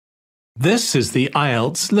This is the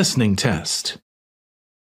Ielts listening test.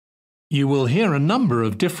 You will hear a number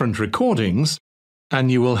of different recordings,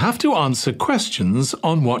 and you will have to answer questions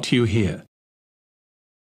on what you hear.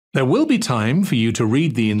 There will be time for you to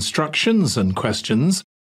read the instructions and questions,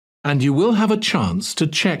 and you will have a chance to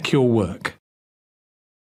check your work.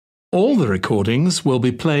 All the recordings will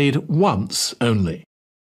be played once only.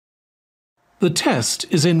 The test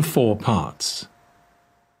is in 4 parts.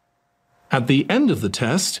 At the end of the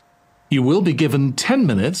test, you will be given 10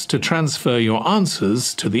 minutes to transfer your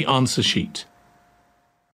answers to the answer sheet.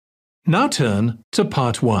 Now turn to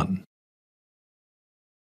Part 1.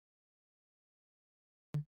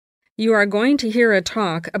 You are going to hear a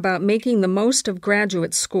talk about making the most of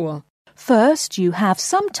graduate school. First, you have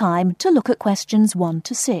some time to look at questions 1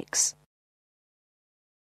 to 6.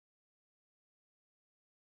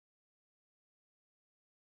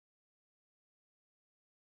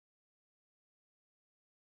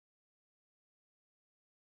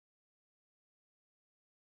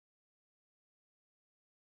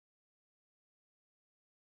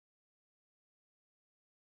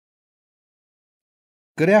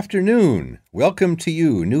 Good afternoon. Welcome to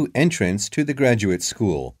you, new entrants to the graduate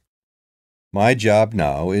school. My job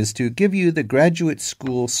now is to give you the graduate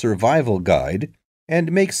school survival guide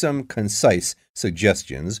and make some concise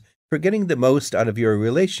suggestions for getting the most out of your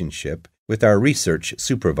relationship with our research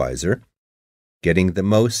supervisor, getting the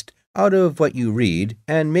most out of what you read,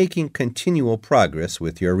 and making continual progress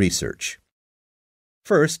with your research.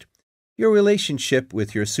 First, your relationship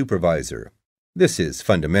with your supervisor. This is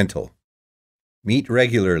fundamental. Meet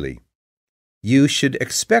regularly. You should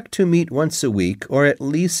expect to meet once a week or at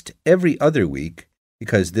least every other week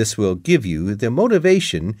because this will give you the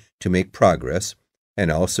motivation to make progress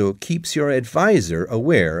and also keeps your advisor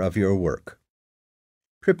aware of your work.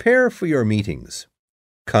 Prepare for your meetings.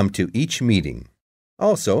 Come to each meeting.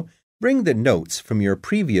 Also, bring the notes from your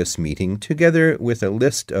previous meeting together with a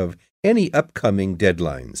list of any upcoming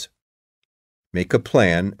deadlines. Make a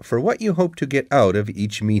plan for what you hope to get out of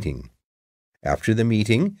each meeting. After the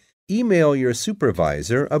meeting, email your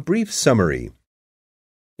supervisor a brief summary.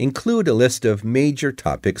 Include a list of major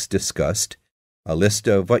topics discussed, a list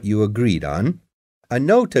of what you agreed on, a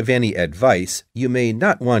note of any advice you may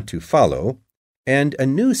not want to follow, and a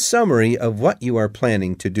new summary of what you are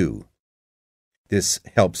planning to do. This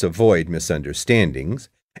helps avoid misunderstandings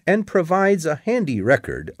and provides a handy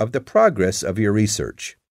record of the progress of your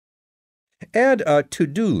research. Add a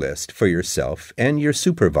to-do list for yourself and your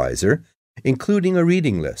supervisor, including a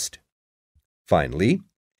reading list. Finally,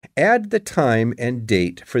 add the time and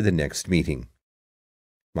date for the next meeting.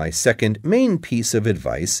 My second main piece of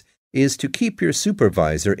advice is to keep your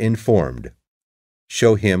supervisor informed.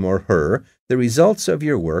 Show him or her the results of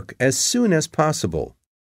your work as soon as possible.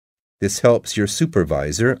 This helps your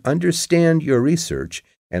supervisor understand your research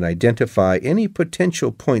and identify any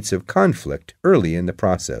potential points of conflict early in the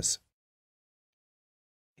process.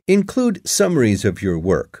 Include summaries of your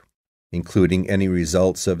work, including any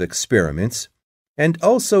results of experiments, and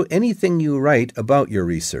also anything you write about your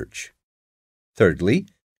research. Thirdly,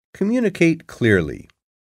 communicate clearly.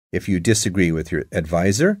 If you disagree with your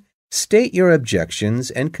advisor, state your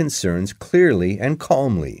objections and concerns clearly and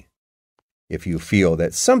calmly. If you feel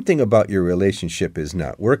that something about your relationship is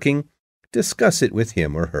not working, discuss it with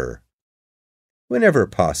him or her. Whenever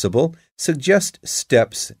possible, suggest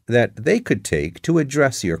steps that they could take to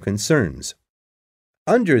address your concerns.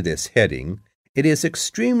 Under this heading, it is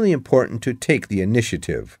extremely important to take the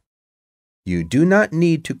initiative. You do not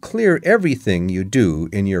need to clear everything you do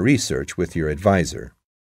in your research with your advisor.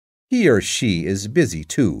 He or she is busy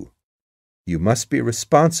too. You must be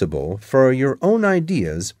responsible for your own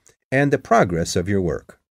ideas and the progress of your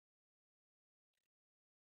work.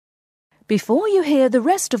 Before you hear the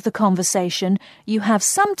rest of the conversation, you have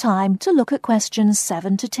some time to look at questions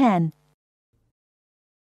 7 to 10.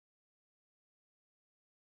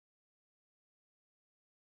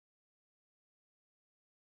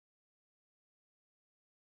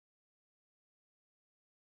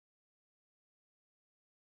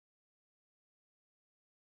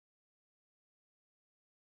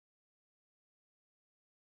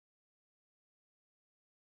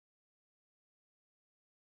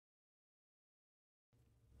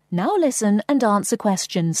 Now listen and answer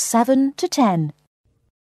questions 7 to 10.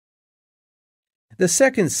 The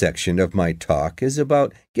second section of my talk is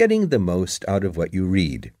about getting the most out of what you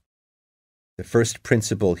read. The first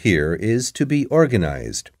principle here is to be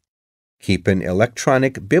organized. Keep an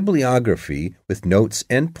electronic bibliography with notes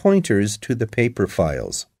and pointers to the paper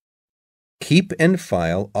files. Keep and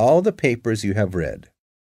file all the papers you have read.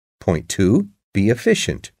 Point 2. Be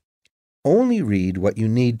efficient. Only read what you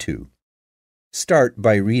need to. Start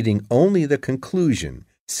by reading only the conclusion,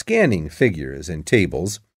 scanning figures and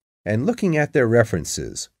tables, and looking at their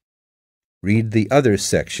references. Read the other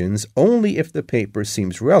sections only if the paper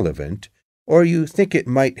seems relevant or you think it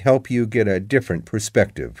might help you get a different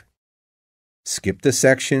perspective. Skip the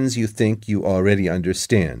sections you think you already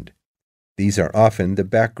understand. These are often the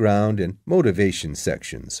background and motivation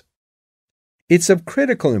sections. It's of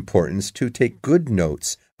critical importance to take good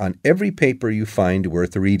notes on every paper you find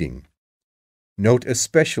worth reading. Note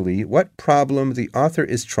especially what problem the author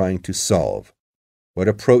is trying to solve, what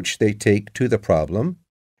approach they take to the problem,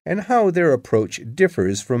 and how their approach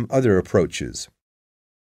differs from other approaches.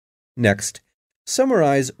 Next,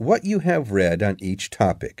 summarize what you have read on each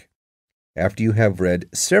topic. After you have read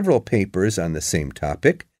several papers on the same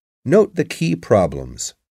topic, note the key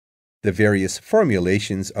problems, the various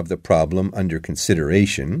formulations of the problem under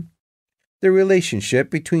consideration, the relationship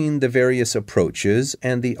between the various approaches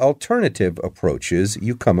and the alternative approaches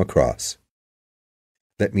you come across.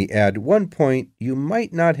 Let me add one point you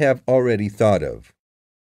might not have already thought of.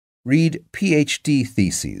 Read PhD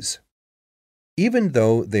theses. Even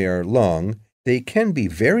though they are long, they can be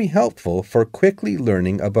very helpful for quickly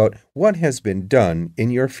learning about what has been done in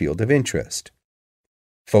your field of interest.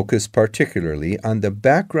 Focus particularly on the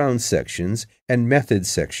background sections and method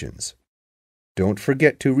sections. Don't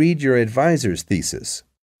forget to read your advisor's thesis.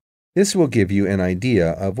 This will give you an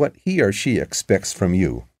idea of what he or she expects from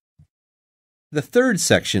you. The third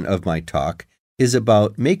section of my talk is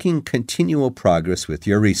about making continual progress with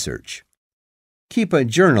your research. Keep a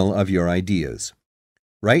journal of your ideas.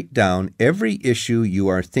 Write down every issue you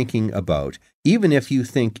are thinking about, even if you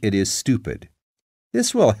think it is stupid.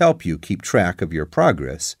 This will help you keep track of your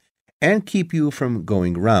progress and keep you from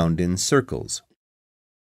going round in circles.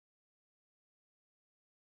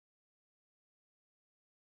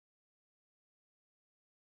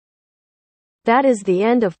 That is the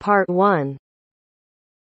end of part 1.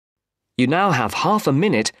 You now have half a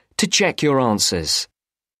minute to check your answers.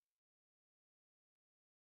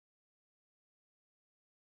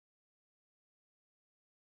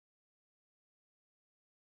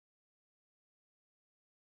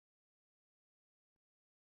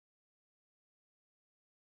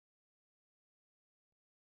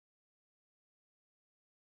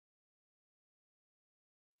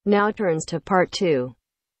 Now turns to part 2.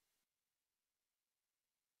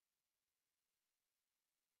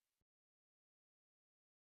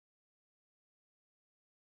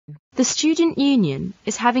 The Student Union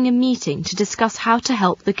is having a meeting to discuss how to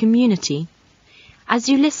help the community. As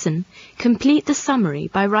you listen, complete the summary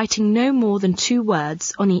by writing no more than 2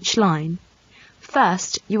 words on each line.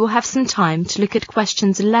 First, you will have some time to look at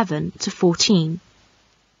questions 11 to 14.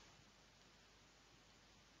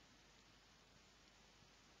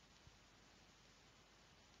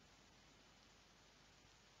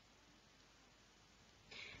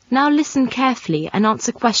 Now listen carefully and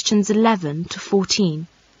answer questions 11 to 14.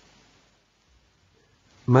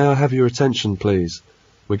 May I have your attention, please?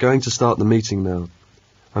 We're going to start the meeting now.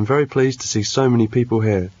 I'm very pleased to see so many people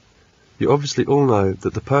here. You obviously all know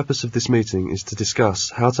that the purpose of this meeting is to discuss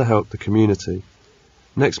how to help the community.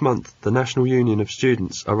 Next month, the National Union of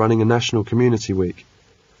Students are running a National Community Week.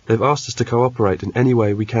 They've asked us to cooperate in any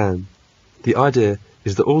way we can. The idea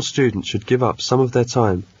is that all students should give up some of their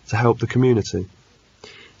time to help the community.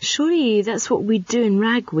 Surely that's what we do in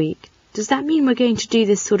Rag Week. Does that mean we're going to do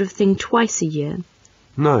this sort of thing twice a year?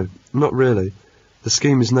 No, not really. The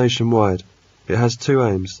scheme is nationwide. It has 2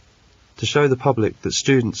 aims: to show the public that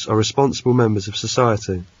students are responsible members of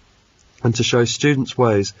society, and to show students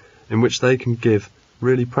ways in which they can give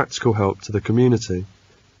really practical help to the community.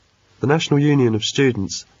 The National Union of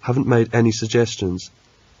Students haven't made any suggestions.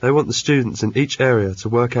 They want the students in each area to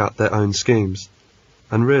work out their own schemes.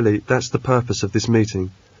 And really, that's the purpose of this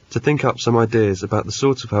meeting, to think up some ideas about the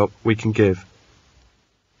sort of help we can give.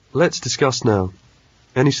 Let's discuss now.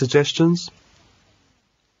 Any suggestions?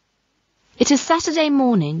 It is Saturday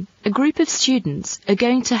morning. A group of students are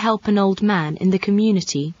going to help an old man in the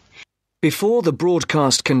community. Before the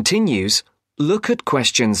broadcast continues, look at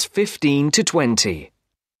questions 15 to 20.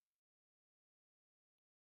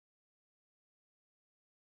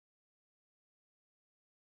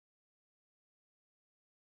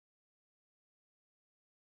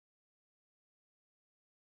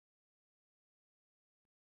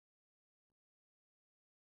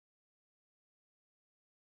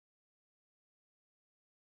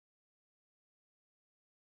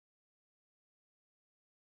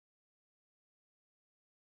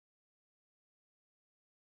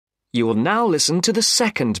 You will now listen to the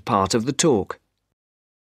second part of the talk.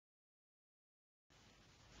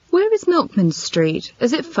 Where is Milkman Street?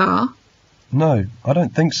 Is it far? No, I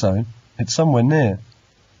don't think so. It's somewhere near.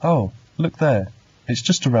 Oh, look there. It's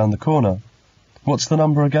just around the corner. What's the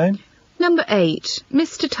number again? Number 8,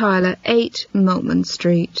 Mr. Tyler, 8 Maltman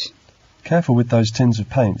Street. Careful with those tins of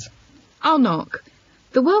paint. I'll knock.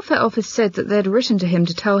 The welfare office said that they'd written to him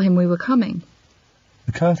to tell him we were coming.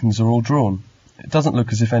 The curtains are all drawn. It doesn't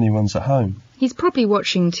look as if anyone's at home. He's probably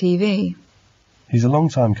watching TV. He's a long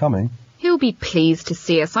time coming. He'll be pleased to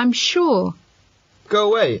see us, I'm sure.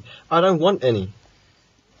 Go away. I don't want any.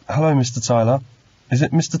 Hello, Mr. Tyler. Is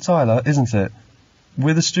it Mr. Tyler, isn't it?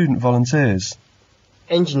 We're the student volunteers.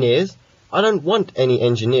 Engineers? I don't want any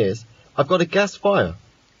engineers. I've got a gas fire.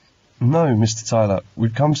 No, Mr. Tyler.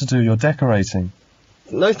 We've come to do your decorating.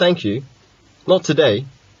 No, thank you. Not today.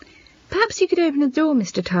 Perhaps you could open the door,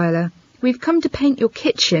 Mr. Tyler. We've come to paint your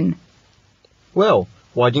kitchen. Well,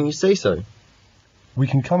 why didn't you say so? We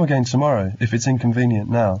can come again tomorrow, if it's inconvenient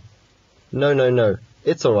now. No.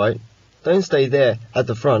 It's all right. Don't stay there at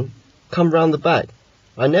the front. Come round the back.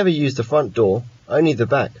 I never use the front door, only the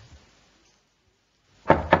back.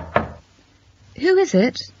 Who is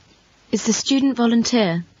it? It's the student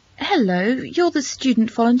volunteer. Hello, you're the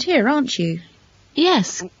student volunteer, aren't you?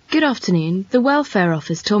 Yes, good afternoon. The welfare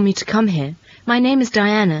office told me to come here. My name is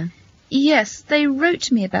Diana. Yes, they wrote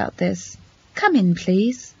to me about this. Come in,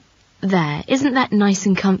 please. There, isn't that nice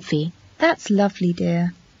and comfy? That's lovely,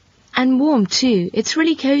 dear. And warm too. It's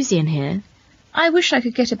really cosy in here. I wish I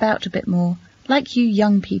could get about a bit more, like you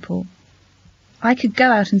young people. I could go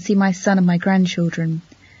out and see my son and my grandchildren.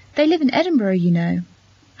 They live in Edinburgh, you know.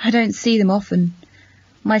 I don't see them often.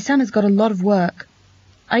 My son has got a lot of work.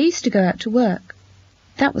 I used to go out to work.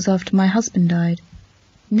 That was after my husband died.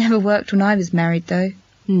 Never worked when I was married, though.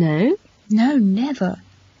 No? No, never.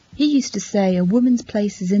 He used to say a woman's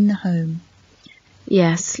place is in the home.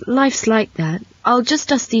 Yes, life's like that. I'll just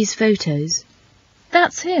dust these photos.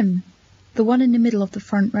 That's him, the one in the middle of the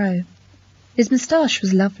front row. His moustache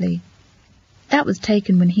was lovely. That was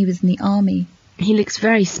taken when he was in the army. He looks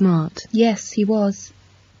very smart. Yes, he was.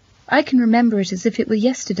 I can remember it as if it were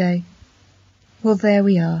yesterday. Well, there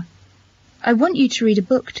we are. I want you to read a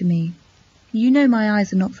book to me. You know my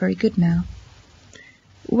eyes are not very good now.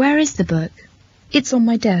 Where is the book? It's on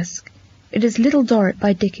my desk. It is Little Dorrit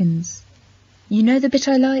by Dickens. You know the bit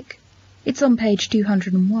I like? It's on page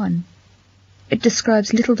 201. It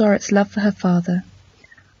describes Little Dorrit's love for her father.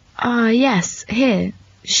 Ah, yes, here.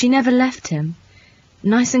 She never left him.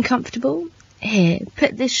 Nice and comfortable? Here,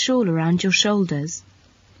 put this shawl around your shoulders.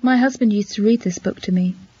 My husband used to read this book to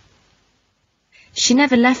me. She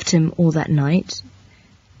never left him all that night,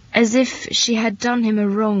 as if she had done him a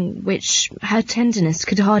wrong which her tenderness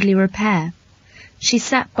could hardly repair. She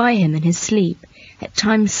sat by him in his sleep, at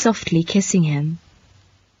times softly kissing him.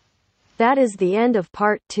 That is the end of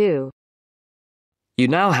part 2. You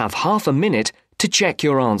now have half a minute to check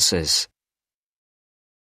your answers.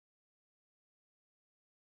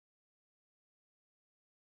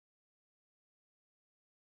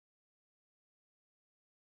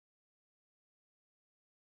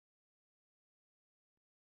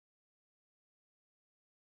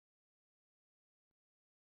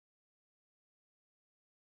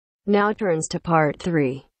 Now turns to part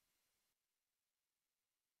 3.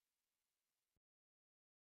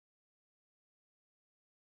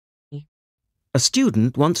 A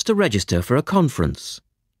student wants to register for a conference.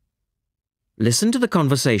 Listen to the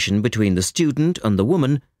conversation between the student and the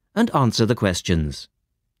woman and answer the questions.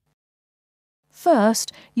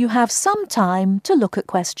 First, you have some time to look at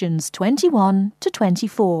questions 21 to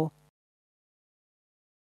 24.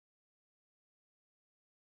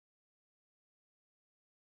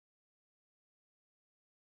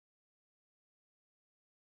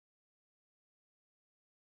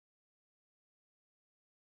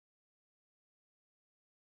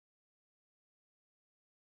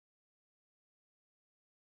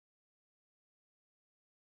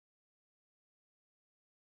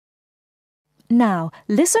 Now,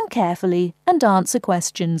 listen carefully and answer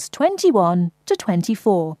questions 21 to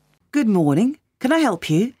 24. Good morning. Can I help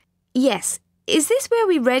you? Yes. Is this where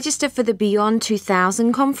we register for the Beyond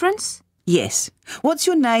 2000 conference? Yes. What's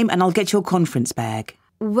your name and I'll get your conference bag.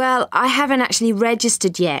 Well, I haven't actually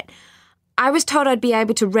registered yet. I was told I'd be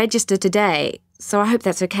able to register today, so I hope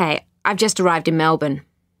that's okay. I've just arrived in Melbourne.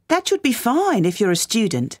 That should be fine if you're a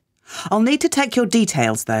student. I'll need to take your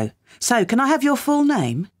details, though. So, can I have your full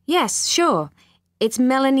name? Yes, sure. It's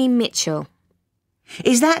Melanie Mitchell.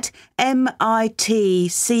 Is that M-I-T-C-H-E-L-L?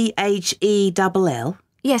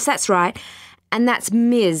 Yes, that's right. And that's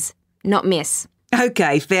Ms., not Miss.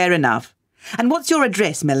 OK, fair enough. And what's your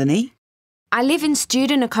address, Melanie? I live in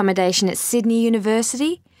student accommodation at Sydney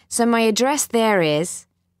University, so my address there is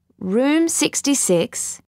Room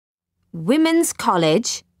 66, Women's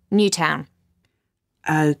College, Newtown.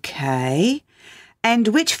 OK. And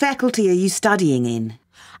which faculty are you studying in?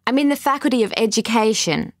 I'm in the Faculty of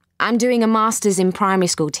Education. I'm doing a Master's in Primary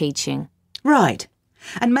School teaching. Right.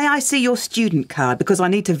 And may I see your student card because I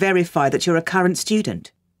need to verify that you're a current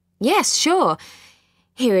student? Yes, sure.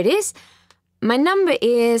 Here it is. My number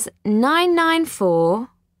is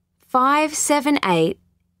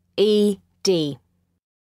 994578ED.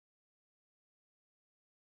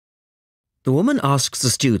 The woman asks the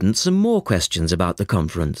student some more questions about the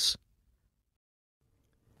conference.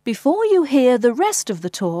 Before you hear the rest of the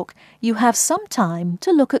talk, you have some time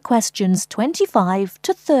to look at questions 25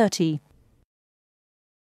 to 30.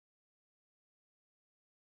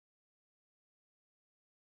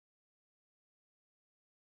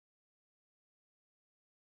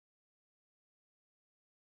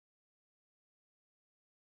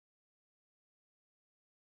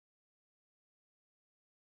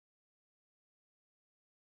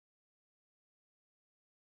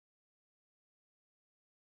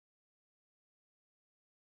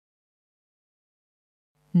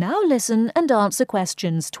 Now listen and answer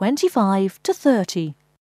questions 25 to 30.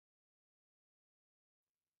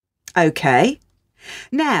 OK.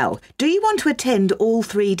 Now, do you want to attend all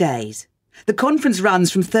 3 days? The conference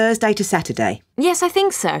runs from Thursday to Saturday. Yes, I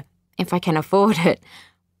think so, if I can afford it.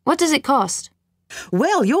 What does it cost?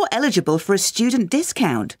 Well, you're eligible for a student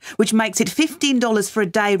discount, which makes it $15 for a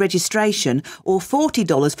day registration or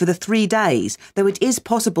 $40 for the 3 days, though it is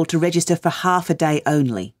possible to register for half a day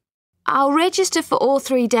only. I'll register for all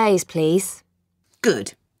 3 days, please.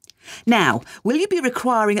 Good. Now, will you be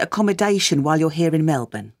requiring accommodation while you're here in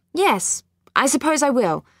Melbourne? Yes, I suppose I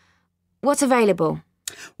will. What's available?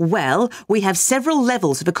 Well, we have several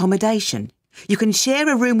levels of accommodation. You can share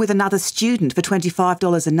a room with another student for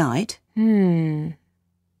 $25 a night.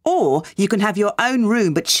 Or you can have your own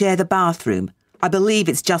room but share the bathroom. I believe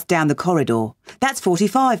it's just down the corridor. That's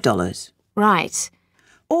 $45. Right.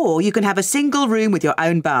 Or you can have a single room with your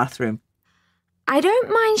own bathroom. I don't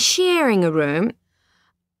mind sharing a room.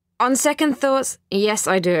 On second thoughts, yes,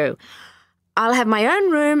 I do. I'll have my own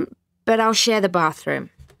room, but I'll share the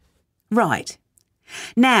bathroom. Right.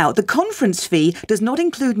 Now, the conference fee does not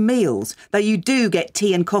include meals, though you do get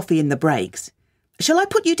tea and coffee in the breaks. Shall I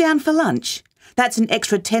put you down for lunch? That's an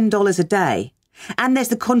extra $10 a day. And there's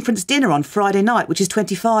the conference dinner on Friday night, which is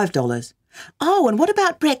 $25. Oh, and what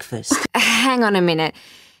about breakfast? Hang on a minute.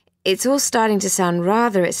 It's all starting to sound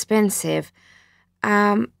rather expensive.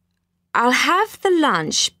 I'll have the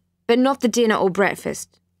lunch, but not the dinner or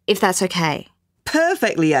breakfast, if that's okay.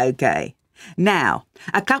 Perfectly okay. Now,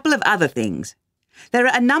 a couple of other things. There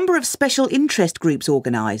are a number of special interest groups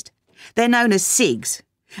organised. They're known as SIGs,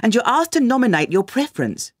 and you're asked to nominate your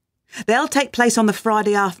preference. They'll take place on the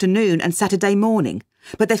Friday afternoon and Saturday morning,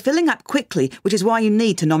 but they're filling up quickly, which is why you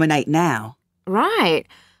need to nominate now. Right.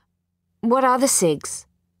 What are the SIGs?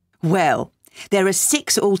 Well, there are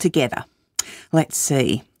 6 altogether. Let's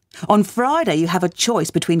see. On Friday, you have a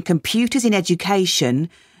choice between computers in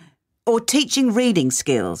education or teaching reading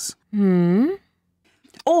skills. Or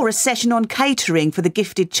a session on catering for the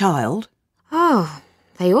gifted child. Oh,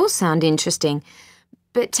 they all sound interesting.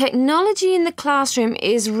 But technology in the classroom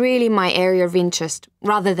is really my area of interest,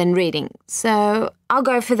 rather than reading. So I'll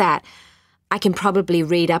go for that. I can probably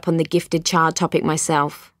read up on the gifted child topic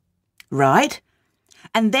myself. Right.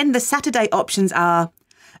 And then the Saturday options are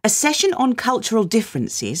a session on cultural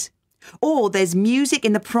differences, or there's music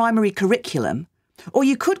in the primary curriculum, or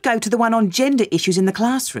you could go to the one on gender issues in the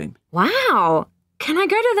classroom. Wow! Can I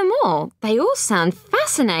go to them all? They all sound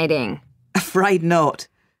fascinating. Afraid not.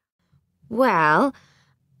 Well,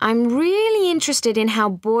 I'm really interested in how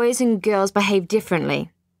boys and girls behave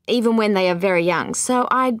differently, even when they are very young, so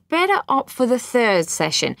I'd better opt for the 3rd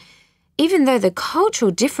session, even though the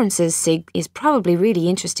cultural differences SIG is probably really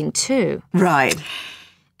interesting too. Right.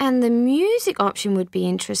 And the music option would be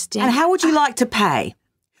interesting. And how would you like to pay?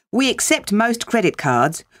 We accept most credit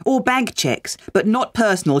cards or bank cheques, but not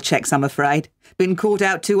personal cheques, I'm afraid. Been caught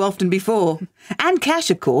out too often before. And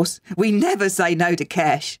cash, of course. We never say no to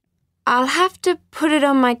cash. I'll have to put it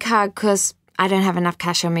on my card because I don't have enough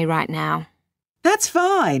cash on me right now. That's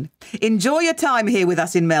fine. Enjoy your time here with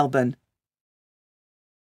us in Melbourne.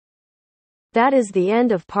 That is the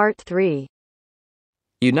end of part 3.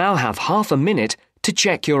 You now have half a minute to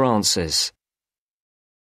check your answers.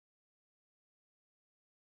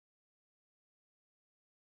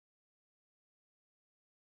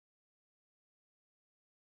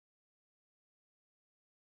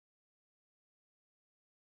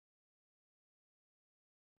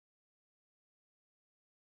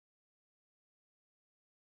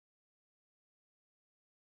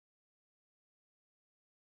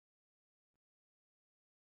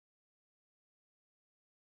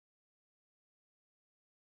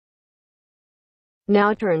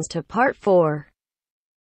 Now turns to part 4.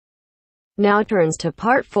 Now turns to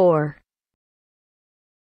part 4.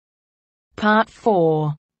 Part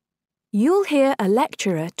 4. You'll hear a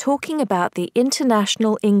lecturer talking about the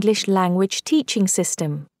International English Language Teaching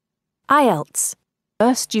System, Ielts.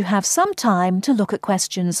 First, you have some time to look at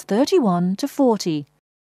questions 31 to 40.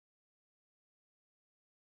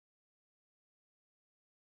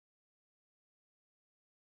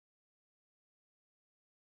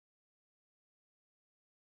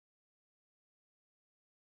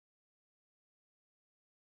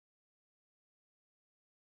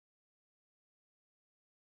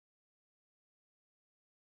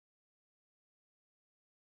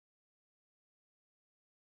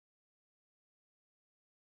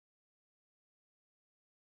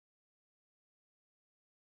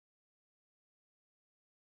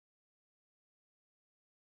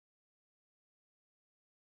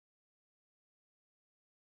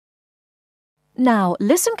 Now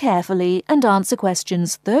listen carefully and answer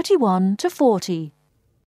questions 31 to 40.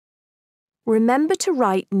 Remember to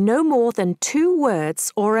write no more than 2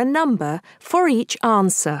 words or a number for each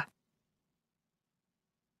answer.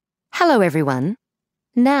 Hello everyone.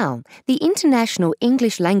 Now, the International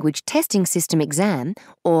English Language Testing System exam,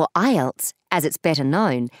 or Ielts as it's better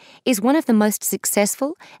known, is one of the most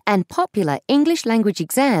successful and popular English language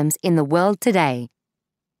exams in the world today.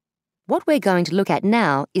 What we're going to look at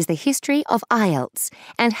now is the history of Ielts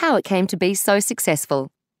and how it came to be so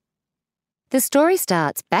successful. The story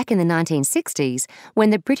starts back in the 1960s when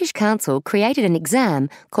the British Council created an exam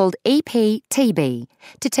called EPTB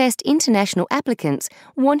to test international applicants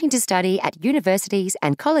wanting to study at universities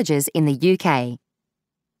and colleges in the UK.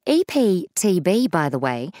 EPTB, by the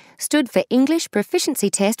way, stood for English Proficiency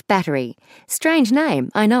Test Battery. Strange name,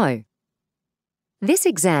 I know. This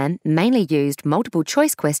exam mainly used multiple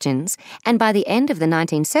choice questions and by the end of the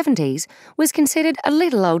 1970s was considered a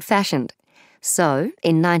little old-fashioned. So,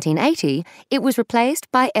 in 1980, it was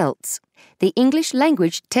replaced by Ielts, the English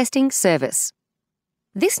Language Testing Service.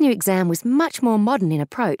 This new exam was much more modern in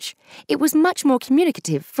approach. It was much more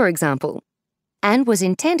communicative, for example, and was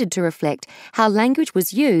intended to reflect how language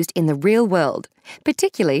was used in the real world,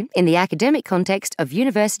 particularly in the academic context of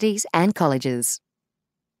universities and colleges.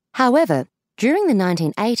 However, during the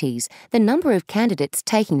 1980s, the number of candidates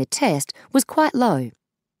taking the test was quite low.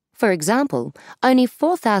 For example, only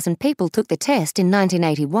 4,000 people took the test in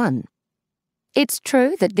 1981. It's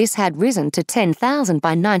true that this had risen to 10,000 by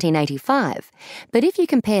 1985, but if you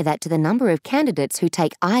compare that to the number of candidates who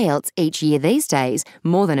take Ielts each year these days,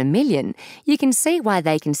 more than 1 million, you can see why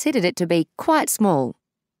they considered it to be quite small.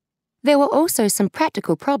 There were also some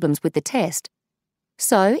practical problems with the test.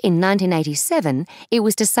 So, in 1987, it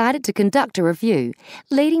was decided to conduct a review,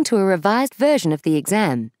 leading to a revised version of the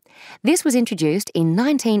exam. This was introduced in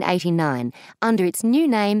 1989 under its new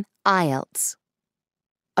name, Ielts.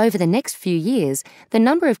 Over the next few years, the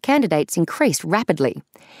number of candidates increased rapidly.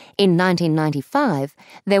 In 1995,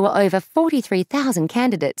 there were over 43,000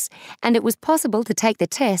 candidates, and it was possible to take the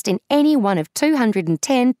test in any one of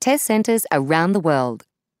 210 test centres around the world.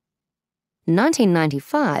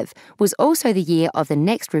 1995 was also the year of the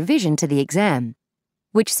next revision to the exam,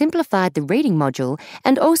 which simplified the reading module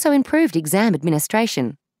and also improved exam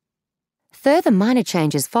administration. Further minor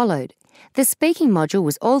changes followed. The speaking module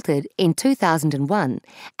was altered in 2001,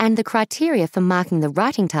 and the criteria for marking the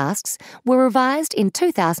writing tasks were revised in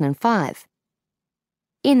 2005.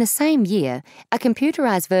 In the same year, a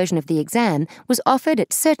computerised version of the exam was offered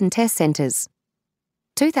at certain test centres.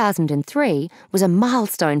 2003 was a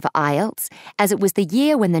milestone for Ielts, as it was the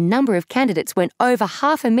year when the number of candidates went over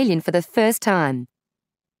 500,000 for the first time.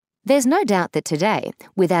 There's no doubt that today,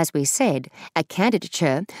 with, as we said, a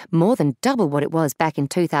candidature more than double what it was back in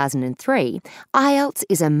 2003, Ielts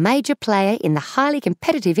is a major player in the highly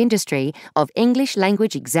competitive industry of English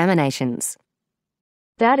language examinations.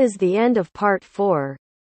 That is the end of part 4.